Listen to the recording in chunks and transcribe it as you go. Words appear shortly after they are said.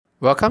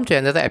Welcome to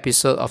another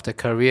episode of the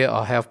Career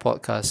or Health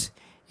Podcast.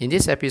 In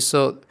this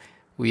episode,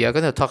 we are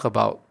going to talk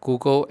about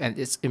Google and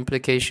its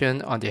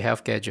implication on the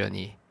healthcare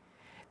journey.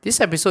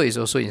 This episode is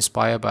also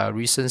inspired by a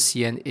recent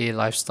CNA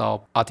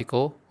Lifestyle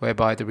article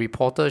whereby the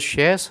reporter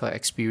shares her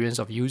experience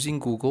of using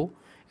Google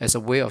as a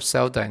way of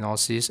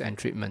self-diagnosis and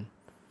treatment.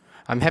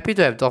 I'm happy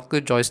to have Dr.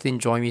 Joycelyn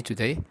join me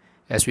today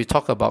as we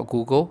talk about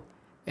Google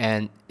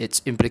and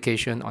its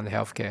implication on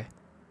healthcare.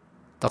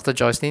 Dr.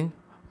 Joycelyn,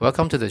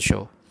 welcome to the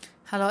show.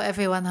 Hello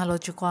everyone, hello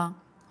Zhu Guang.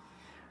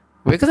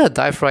 We're going to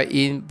dive right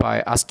in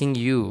by asking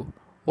you,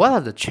 what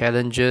are the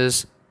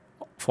challenges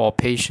for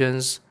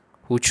patients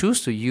who choose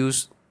to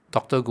use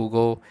Dr.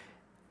 Google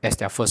as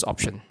their first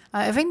option?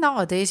 I think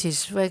nowadays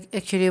it's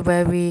actually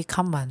very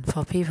common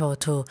for people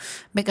to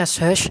make a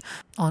search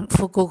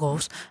through Google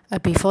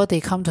before they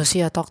come to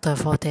see a doctor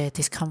for their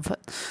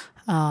discomfort.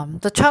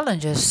 The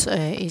challenges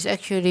is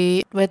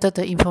actually whether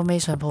the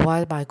information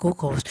provided by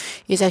Google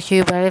is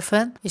actually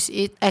relevant, is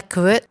it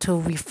accurate to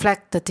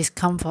reflect the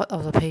discomfort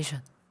of the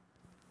patient.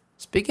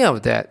 Speaking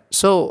of that,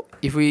 so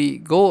if we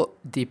go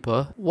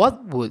deeper,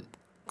 what would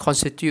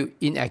constitute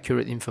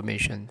inaccurate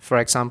information? For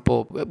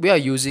example, we are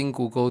using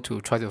Google to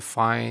try to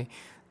find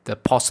the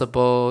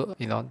possible,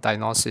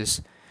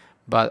 diagnosis.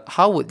 But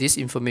how would this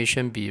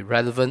information be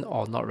relevant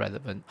or not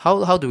relevant?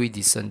 How do we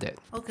discern that?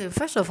 Okay,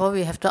 first of all,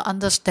 we have to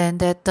understand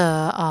that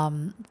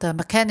the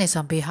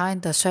mechanism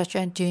behind the search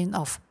engine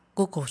of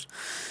Google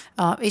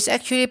is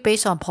actually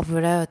based on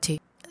popularity,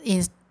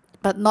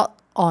 but not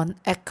on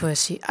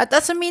accuracy. It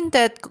doesn't mean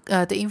that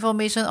the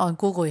information on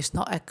Google is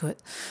not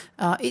accurate.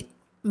 It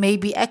may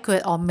be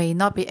accurate or may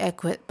not be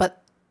accurate, but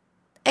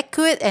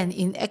accurate and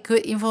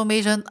inaccurate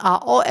information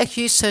are all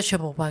actually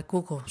searchable by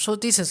Google. So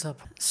this is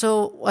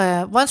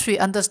once we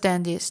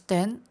understand this,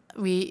 then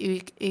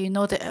we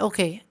know that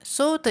okay,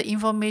 so the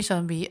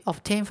information we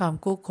obtain from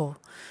Google,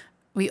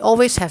 we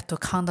always have to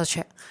counter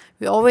check.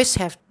 We always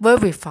have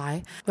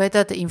verify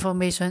whether the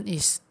information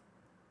is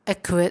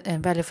accurate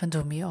and relevant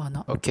to me or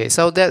not. Okay,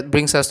 so that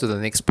brings us to the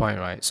next point,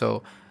 right?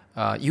 So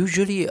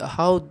usually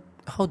how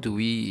do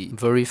we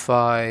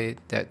verify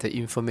that the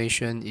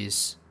information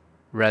is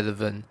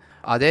relevant?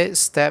 Are there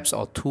steps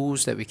or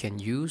tools that we can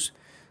use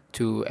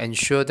to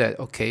ensure that,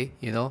 okay,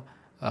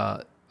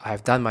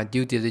 I've done my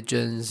due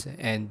diligence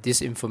and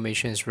this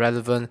information is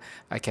relevant,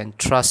 I can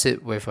trust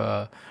it with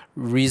a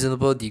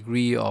reasonable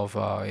degree of,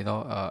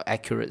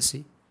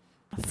 accuracy?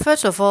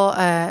 First of all,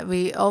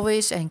 we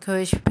always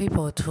encourage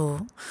people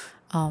to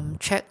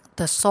check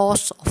the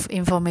source of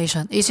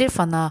information. Is it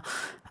from a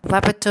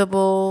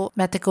reputable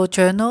medical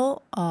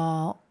journal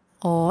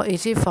or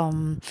is it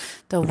from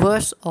the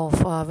words of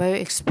very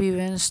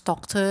experienced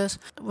doctors?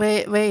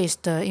 Where is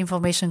the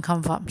information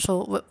come from?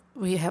 So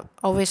we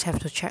always have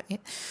to check it.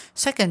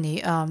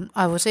 Secondly,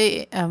 I would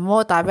say a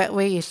more direct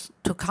way is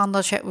to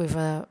counter check with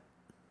a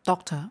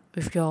doctor,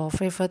 with your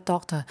favorite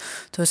doctor,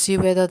 to see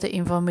whether the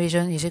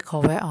information is it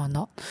correct or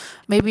not.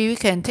 Maybe we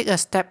can take a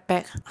step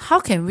back.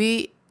 How can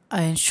we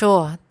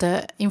ensure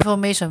the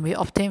information we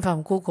obtain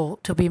from Google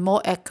to be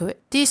more accurate?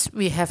 This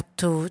we have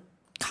to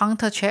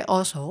counter check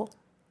also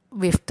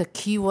with the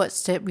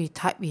keywords that we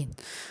type in.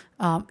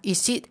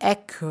 Is it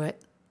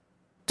accurate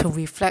to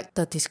reflect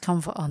the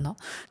discomfort or not?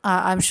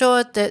 I'm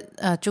sure that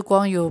Zhu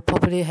Guang, you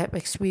probably have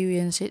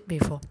experienced it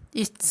before.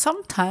 It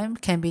sometimes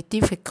can be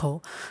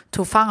difficult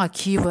to find a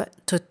keyword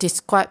to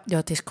describe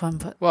your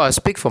discomfort. Well, I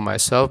speak for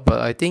myself,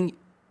 but I think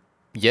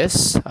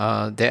yes,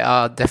 there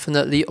are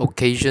definitely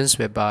occasions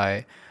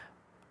whereby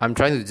I'm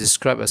trying to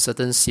describe a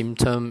certain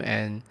symptom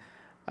and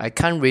I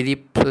can't really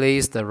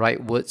place the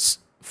right words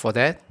for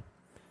that.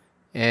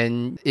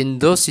 And in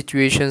those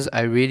situations,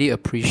 I really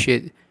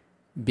appreciate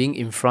being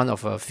in front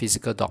of a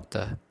physical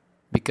doctor,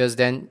 because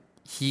then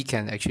he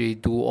can actually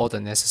do all the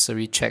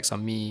necessary checks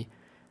on me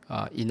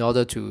in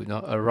order to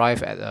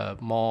arrive at a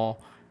more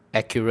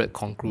accurate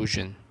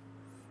conclusion.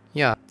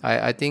 Yeah,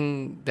 I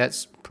think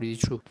that's pretty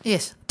true.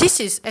 Yes, this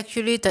is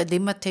actually the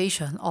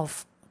limitation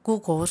of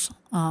Google's,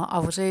 I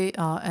would say,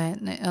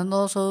 and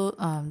also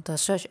the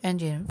search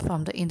engine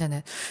from the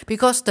internet,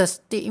 because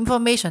the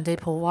information they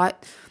provide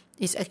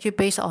is actually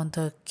based on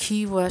the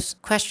keywords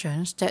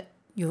questions that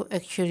you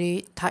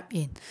actually type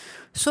in.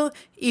 So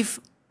if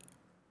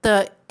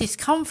the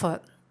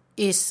discomfort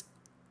is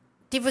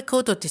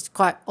difficult to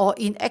describe or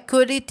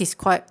inaccurately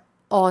described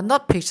or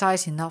not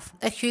precise enough,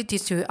 actually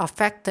this will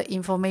affect the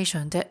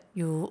information that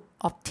you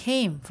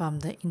obtain from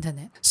the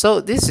internet.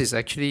 So this is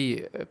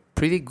actually a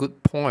pretty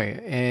good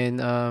point, and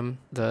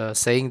the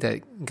saying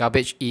that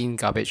garbage in,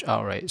 garbage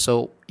out, right?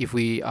 So if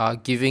we are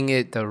giving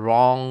it the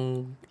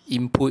wrong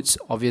inputs,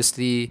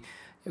 obviously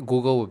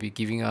Google will be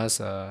giving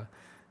us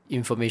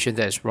information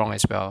that is wrong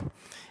as well.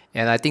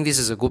 And I think this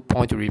is a good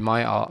point to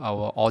remind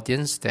our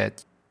audience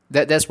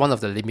that's one of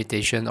the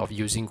limitations of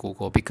using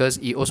Google, because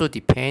it also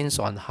depends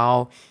on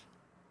how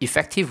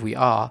effective we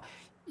are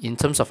in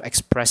terms of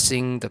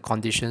expressing the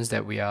conditions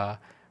that we are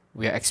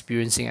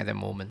experiencing at the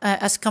moment.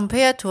 As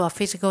compared to a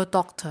physical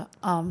doctor,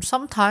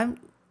 sometimes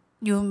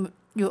you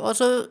you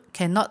also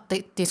cannot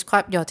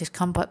describe your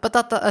discomfort. But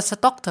as a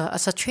doctor,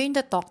 as a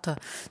trained doctor,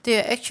 they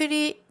are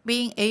actually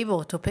being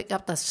able to pick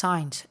up the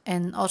signs,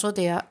 and also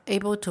they are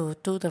able to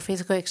do the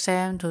physical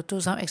exam, to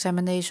do some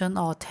examination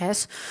or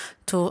tests,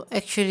 to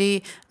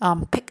actually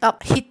pick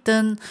up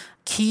hidden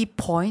key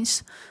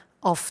points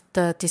of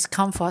the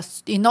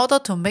discomfort in order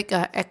to make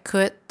an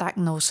accurate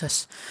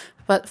diagnosis.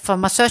 But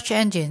from a search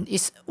engine,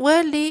 it's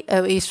really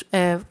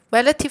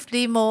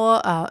relatively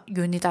more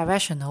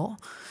unidirectional.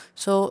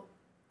 So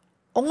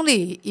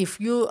only if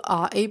you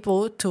are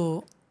able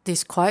to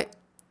describe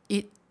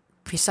it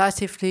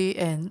precisely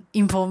and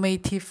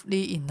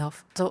informatively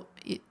enough, so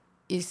it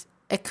is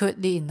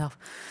accurately enough,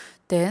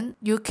 then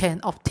you can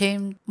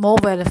obtain more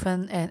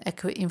relevant and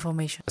accurate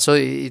information. So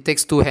it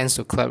takes two hands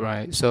to clap,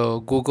 right?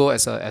 So Google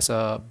as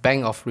a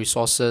bank of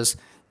resources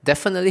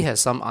definitely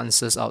has some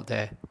answers out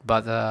there,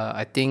 but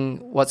I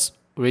think what's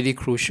really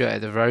crucial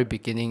at the very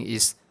beginning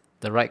is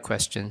the right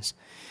questions.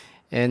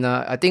 And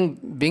I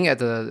think being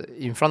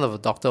in front of a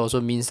doctor also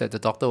means that the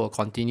doctor will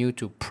continue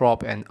to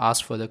probe and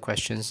ask further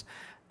questions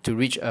to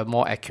reach a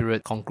more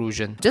accurate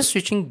conclusion. Just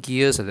switching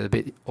gears a little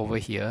bit over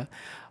here,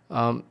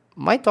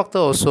 my doctor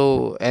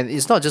also, and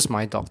it's not just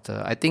my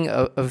doctor, I think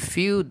a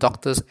few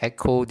doctors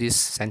echo this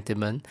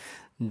sentiment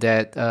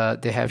that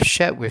they have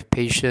shared with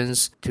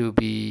patients to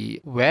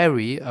be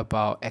wary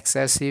about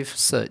excessive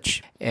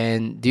search.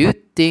 And do you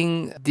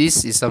think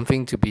this is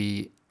something to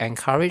be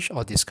encouraged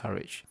or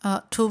discouraged?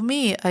 To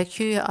me,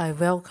 actually, I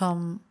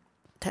welcome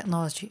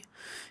technology,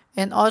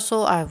 and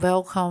also I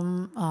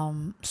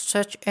welcome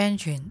search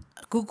engine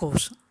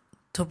Google's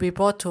to be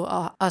brought to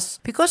us,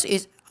 because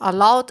it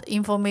allowed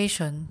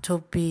information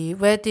to be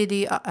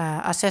readily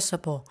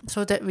accessible,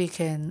 so that we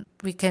can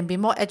be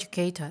more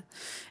educated,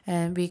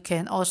 and we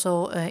can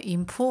also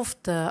improve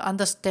the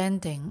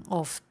understanding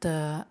of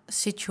the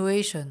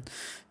situation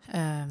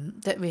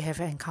that we have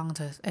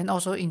encountered, and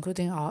also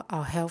including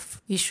our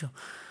health issue.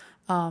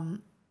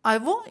 I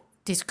won't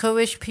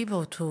discourage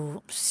people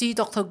to see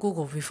Dr.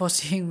 Google before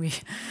seeing me,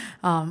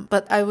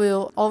 but I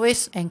will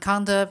always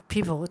encounter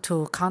people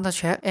to counter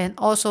check, and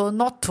also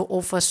not to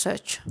over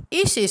search.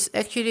 It is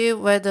actually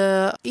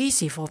rather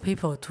easy for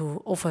people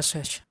to over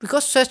search,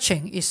 because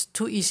searching is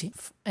too easy,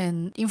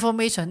 and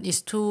information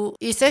is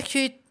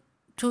actually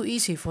too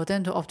easy for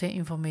them to obtain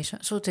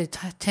information, so they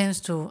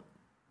tend to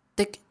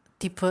dig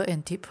deeper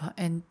and deeper,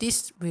 and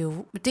this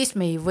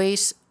may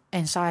raise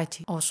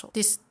anxiety also.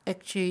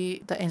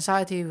 The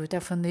anxiety will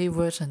definitely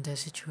worsen the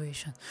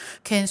situation.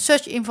 Can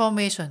search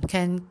information,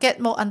 can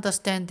get more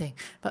understanding,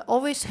 but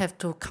always have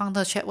to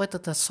counter check whether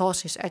the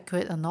source is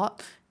accurate or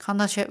not.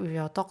 Counter check with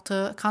your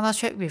doctor, counter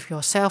check with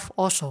yourself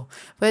also,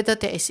 whether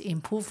there is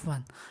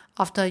improvement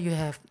after you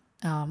have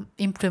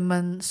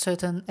implement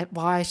certain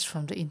advice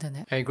from the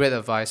internet. Hey, great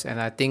advice, and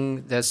I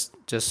think that's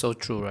just so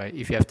true, right?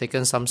 If you have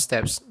taken some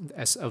steps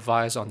as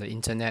advice on the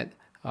internet,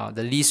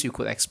 the least you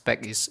could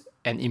expect is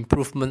an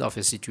improvement of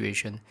your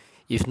situation.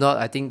 If not,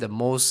 I think the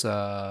most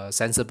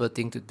sensible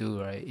thing to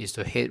do, right, is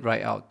to head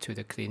right out to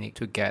the clinic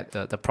to get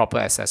the proper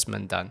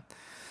assessment done.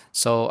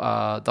 So,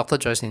 Dr.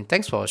 Joycelyn,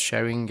 thanks for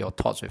sharing your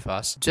thoughts with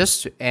us.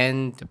 Just to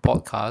end the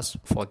podcast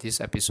for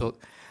this episode,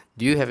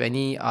 do you have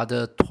any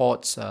other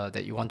thoughts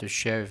that you want to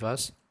share with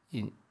us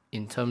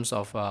in terms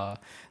of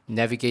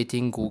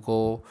navigating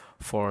Google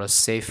for a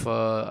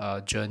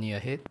safer journey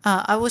ahead?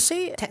 I would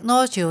say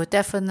technology will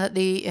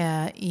definitely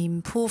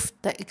improve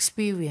the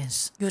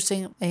experience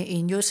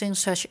in using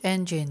search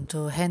engine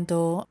to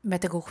handle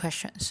medical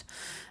questions.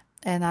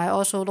 And I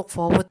also look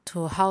forward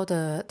to how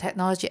the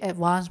technology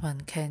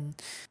advancement can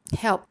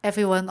help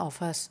every one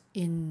of us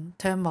in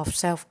terms of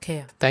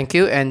self-care. Thank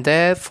you. And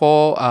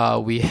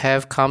therefore, we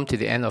have come to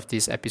the end of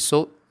this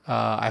episode.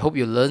 I hope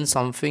you learned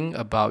something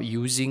about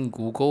using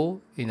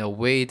Google in a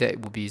way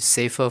that will be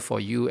safer for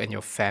you and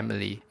your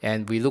family.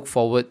 And we look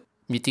forward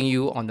meeting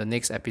you on the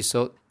next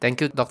episode.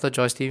 Thank you, Dr.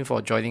 Joycelyn,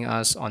 for joining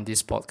us on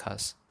this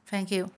podcast. Thank you.